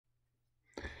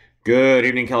Good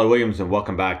evening, Keller Williams, and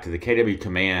welcome back to the KW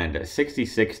Command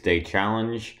 66-Day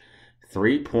Challenge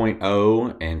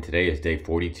 3.0, and today is day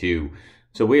 42.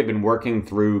 So we have been working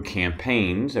through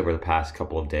campaigns over the past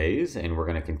couple of days, and we're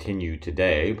going to continue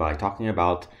today by talking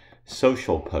about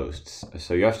social posts.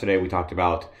 So yesterday we talked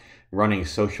about running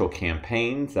social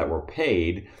campaigns that were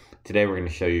paid. Today we're going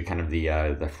to show you kind of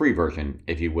the free version,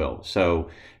 if you will. So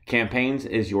campaigns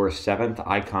is your 7th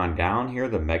icon down here,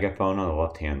 the megaphone on the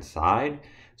left-hand side.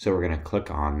 So we're going to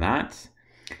click on that,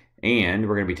 and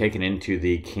we're going to be taken into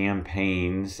the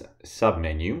campaigns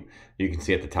submenu. You can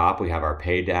see at the top we have our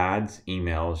paid ads,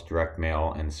 emails, direct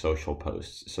mail, and social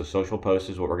posts. So social posts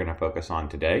is what we're going to focus on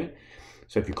today.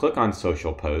 So if you click on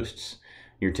social posts,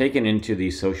 you're taken into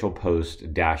the social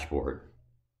post dashboard.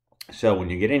 So when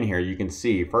you get in here, you can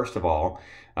see, first of all,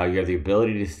 you have the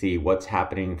ability to see what's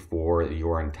happening for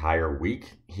your entire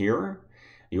week here.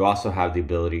 You also have the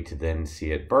ability to then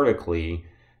see it vertically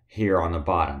here on the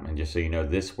bottom. And just so you know,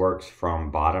 this works from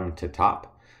bottom to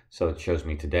top. So it shows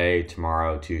me today,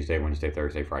 tomorrow, Tuesday, Wednesday,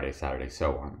 Thursday, Friday, Saturday,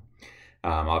 so on.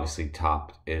 Obviously,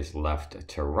 top is left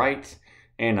to right.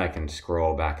 And I can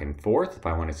scroll back and forth. If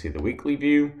I want to see the weekly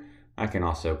view, I can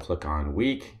also click on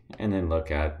week and then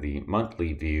look at the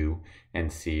monthly view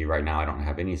and see right now I don't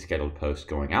have any scheduled posts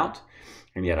going out.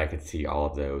 And yet I could see all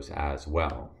of those as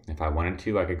well. If I wanted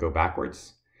to, I could go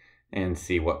backwards and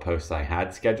see what posts I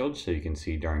had scheduled. So you can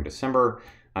see during December,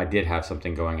 I did have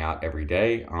something going out every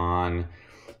day on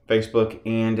Facebook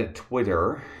and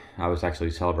Twitter. I was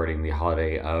actually celebrating the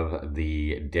holiday of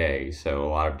the day. So a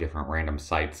lot of different random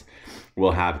sites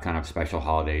will have kind of special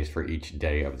holidays for each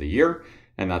day of the year.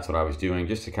 And that's what I was doing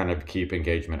just to kind of keep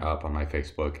engagement up on my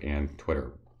Facebook and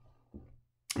Twitter.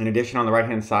 In addition, on the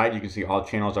right-hand side, you can see all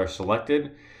channels are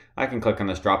selected. I can click on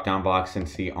this drop-down box and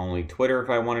see only Twitter if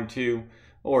I wanted to,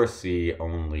 or see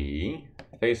only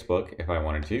Facebook if I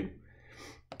wanted to,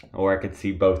 or I could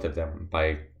see both of them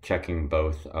by checking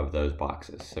both of those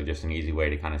boxes. So just an easy way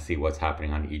to kind of see what's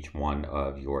happening on each one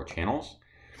of your channels.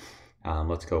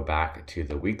 Let's go back to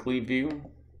the weekly view.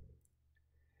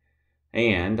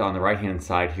 And on the right-hand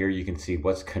side here, you can see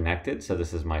what's connected. So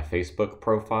this is my Facebook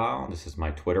profile. This is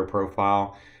my Twitter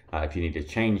profile. If you need to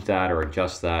change that or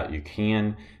adjust that, you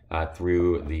can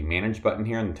through the Manage button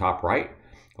here in the top right,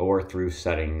 or through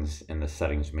settings in the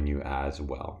settings menu as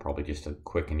well. Probably just a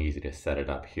quick and easy to set it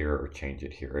up here or change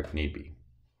it here if need be.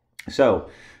 So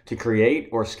to create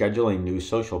or schedule a new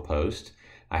social post,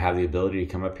 I have the ability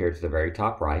to come up here to the very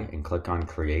top right and click on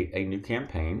Create a New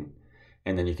Campaign.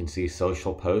 And then you can see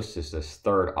social post is this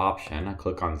third option. I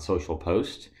click on social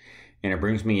post and it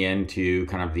brings me into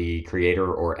kind of the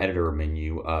creator or editor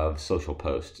menu of social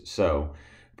posts. So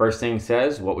first thing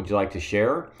says, what would you like to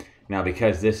share? Now,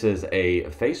 because this is a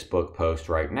Facebook post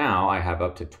right now, I have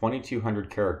up to 2,200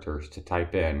 characters to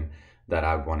type in that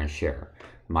I want to share.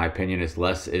 My opinion is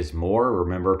less is more.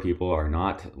 Remember, people are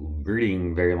not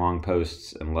reading very long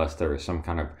posts unless there is some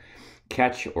kind of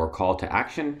catch or call to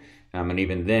action. And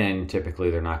even then, typically,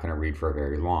 they're not going to read for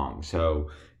very long. So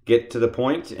get to the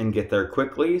point and get there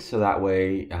quickly. So that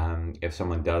way, if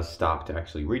someone does stop to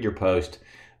actually read your post,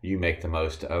 you make the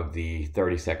most of the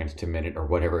 30 seconds to minute or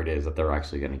whatever it is that they're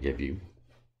actually going to give you.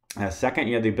 Second,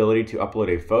 you have the ability to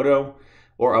upload a photo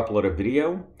or upload a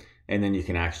video, and then you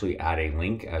can actually add a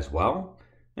link as well.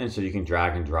 And so you can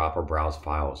drag and drop or browse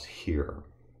files here.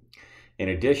 In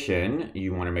addition,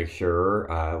 you want to make sure,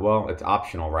 well, it's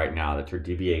optional right now that your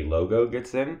DBA logo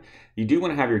gets in. You do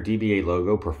want to have your DBA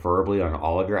logo preferably on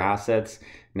all of your assets.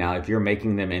 Now, if you're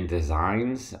making them in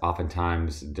designs,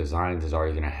 oftentimes designs is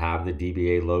already going to have the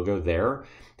DBA logo there,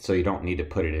 so you don't need to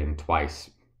put it in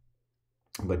twice.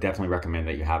 But definitely recommend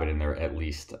that you have it in there at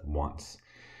least once.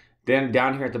 Then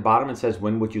down here at the bottom, it says,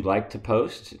 when would you like to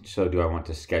post? So do I want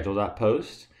to schedule that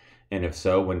post? And if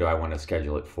so, when do I want to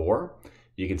schedule it for?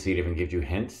 You can see it even gives you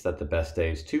hints that the best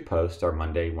days to post are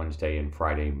Monday, Wednesday, and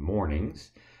Friday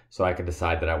mornings. So I could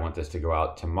decide that I want this to go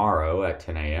out tomorrow at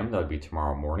 10 a.m. That would be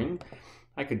tomorrow morning.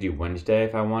 I could do Wednesday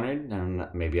if I wanted, and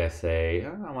maybe I say,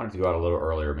 oh, I want it to go out a little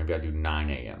earlier. Maybe I do 9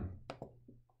 a.m.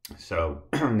 So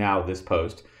now this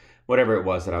post, whatever it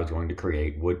was that I was going to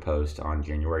create, would post on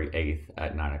January 8th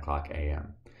at 9 o'clock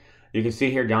a.m. You can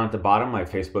see here down at the bottom, my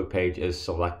Facebook page is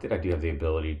selected. I do have the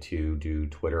ability to do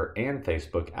Twitter and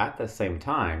Facebook at the same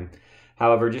time.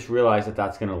 However, just realize that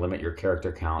that's going to limit your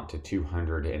character count to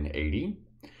 280.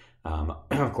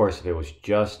 Of course, if it was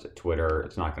just Twitter,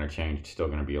 it's not going to change. It's still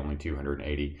going to be only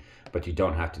 280, but you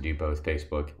don't have to do both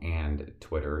Facebook and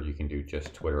Twitter. You can do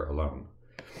just Twitter alone.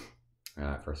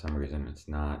 For some reason, it's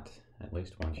not at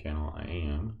least one channel I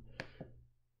am.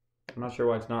 I'm not sure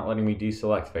why it's not letting me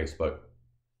deselect Facebook.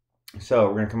 So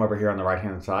we're going to come over here on the right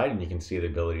hand side and you can see the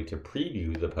ability to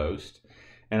preview the post.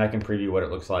 And I can preview what it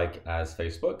looks like as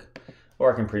Facebook,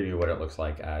 or I can preview what it looks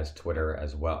like as Twitter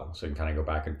as well. So you can kind of go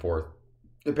back and forth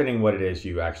depending what it is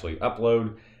you actually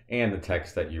upload and the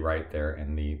text that you write there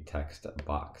in the text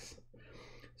box.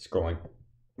 Scrolling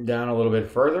down a little bit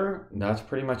further, that's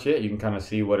pretty much it. You can kind of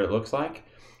see what it looks like.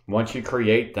 Once you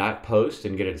create that post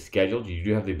and get it scheduled, you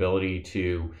do have the ability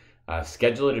to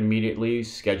schedule it immediately,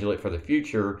 schedule it for the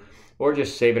future, or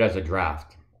just save it as a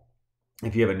draft.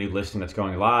 If you have a new listing that's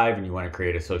going live and you want to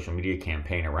create a social media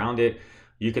campaign around it,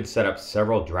 you could set up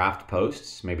several draft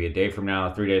posts, maybe a day from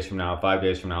now, 3 days from now, 5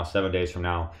 days from now, 7 days from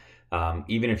now.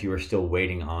 Even if you were still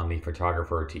waiting on the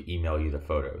photographer to email you the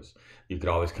photos, you could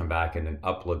always come back and then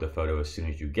upload the photo as soon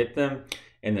as you get them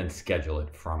and then schedule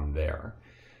it from there.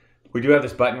 We do have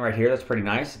this button right here that's pretty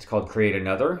nice. It's called Create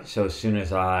Another. So as soon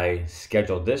as I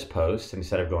scheduled this post,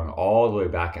 instead of going all the way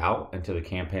back out into the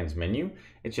campaigns menu,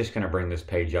 it's just going to bring this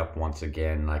page up once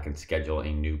again. I can schedule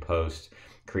a new post,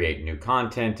 create new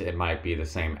content. It might be the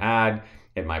same ad.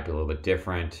 It might be a little bit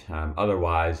different.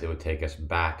 Otherwise, it would take us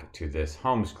back to this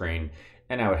home screen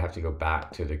and I would have to go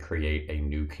back to the create a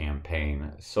new campaign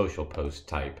social post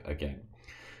type again.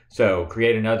 So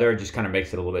Create Another just kind of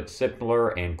makes it a little bit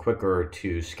simpler and quicker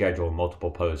to schedule multiple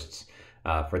posts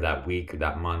for that week,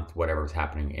 that month, whatever's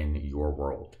happening in your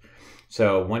world.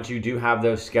 So once you do have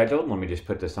those scheduled, let me just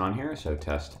put this on here. So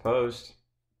test post.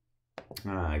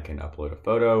 I can upload a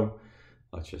photo.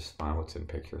 Let's just find what's in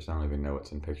pictures. I don't even know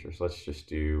what's in pictures. Let's just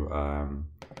do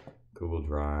Google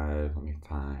Drive. Let me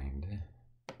find.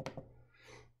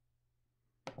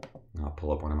 I'll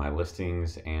pull up one of my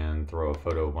listings and throw a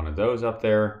photo of one of those up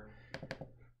there.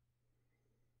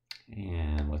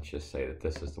 And let's just say that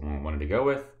this is the one I wanted to go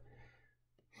with.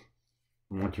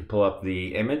 Once you pull up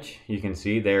the image, you can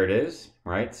see there it is,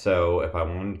 right? So if I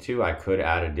wanted to, I could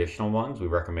add additional ones. We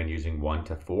recommend using 1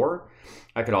 to 4.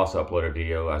 I could also upload a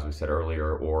video, as we said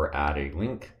earlier, or add a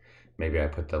link. Maybe I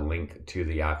put the link to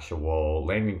the actual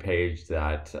landing page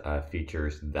that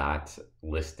features that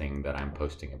listing that I'm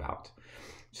posting about.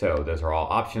 So those are all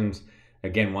options.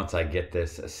 Again, once I get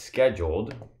this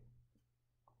scheduled,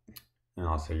 and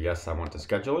I'll say, yes, I want to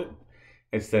schedule it,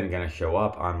 it's then going to show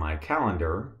up on my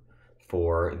calendar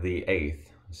for the 8th.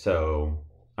 So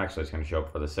actually it's going to show up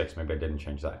for the 6th. Maybe I didn't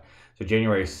change that. So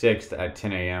January 6th at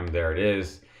 10 a.m. there it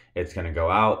is. It's going to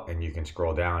go out and you can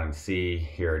scroll down and see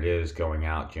here it is going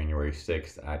out January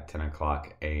 6th at 10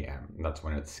 o'clock a.m. That's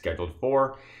when it's scheduled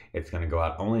for. It's going to go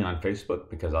out only on Facebook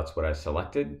because that's what I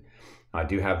selected. I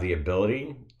do have the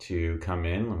ability to come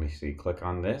in. Let me see, click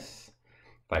on this.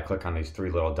 If I click on these 3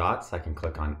 little dots, I can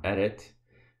click on edit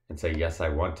and say, yes, I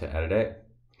want to edit it.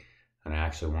 And I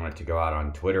actually want it to go out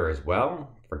on Twitter as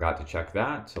well. Forgot to check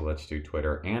that. So let's do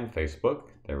Twitter and Facebook.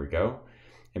 There we go.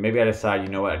 And maybe I decide, you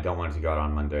know what, I don't want it to go out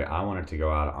on Monday. I want it to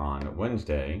go out on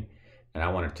Wednesday. And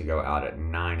I want it to go out at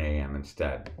 9 a.m.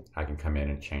 instead. I can come in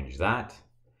and change that.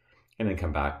 And then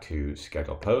come back to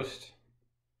schedule post.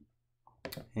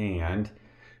 And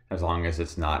as long as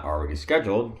it's not already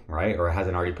scheduled, right, or it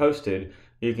hasn't already posted,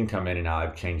 you can come in and now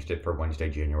I've changed it for Wednesday,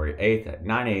 January 8th at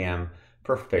 9 a.m.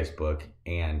 for Facebook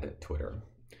and Twitter.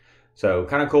 So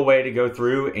kind of cool way to go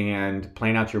through and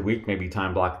plan out your week, maybe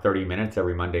time block 30 minutes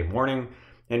every Monday morning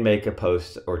and make a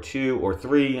post or 2 or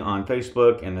 3 on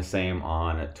Facebook and the same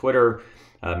on Twitter.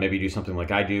 Maybe do something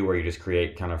like I do where you just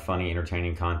create kind of funny,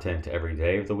 entertaining content every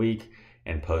day of the week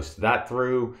and post that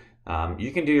through.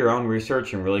 You can do your own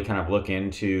research and really kind of look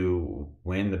into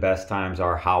when the best times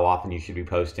are, how often you should be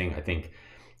posting. I think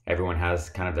everyone has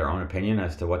kind of their own opinion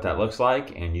as to what that looks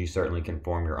like, and you certainly can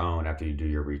form your own after you do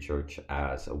your research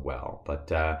as well. But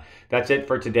that's it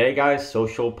for today, guys.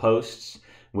 Social posts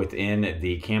within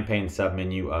the campaign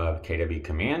submenu of KW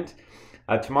Command.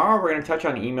 Tomorrow we're going to touch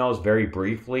on emails very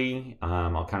briefly.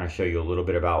 I'll kind of show you a little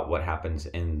bit about what happens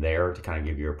in there to kind of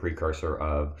give you a precursor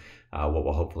of what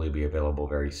will hopefully be available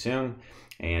very soon.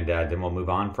 And then we'll move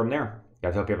on from there.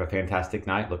 Guys, hope you have a fantastic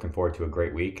night. Looking forward to a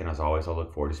great week. And as always, I'll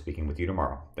look forward to speaking with you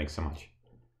tomorrow. Thanks so much.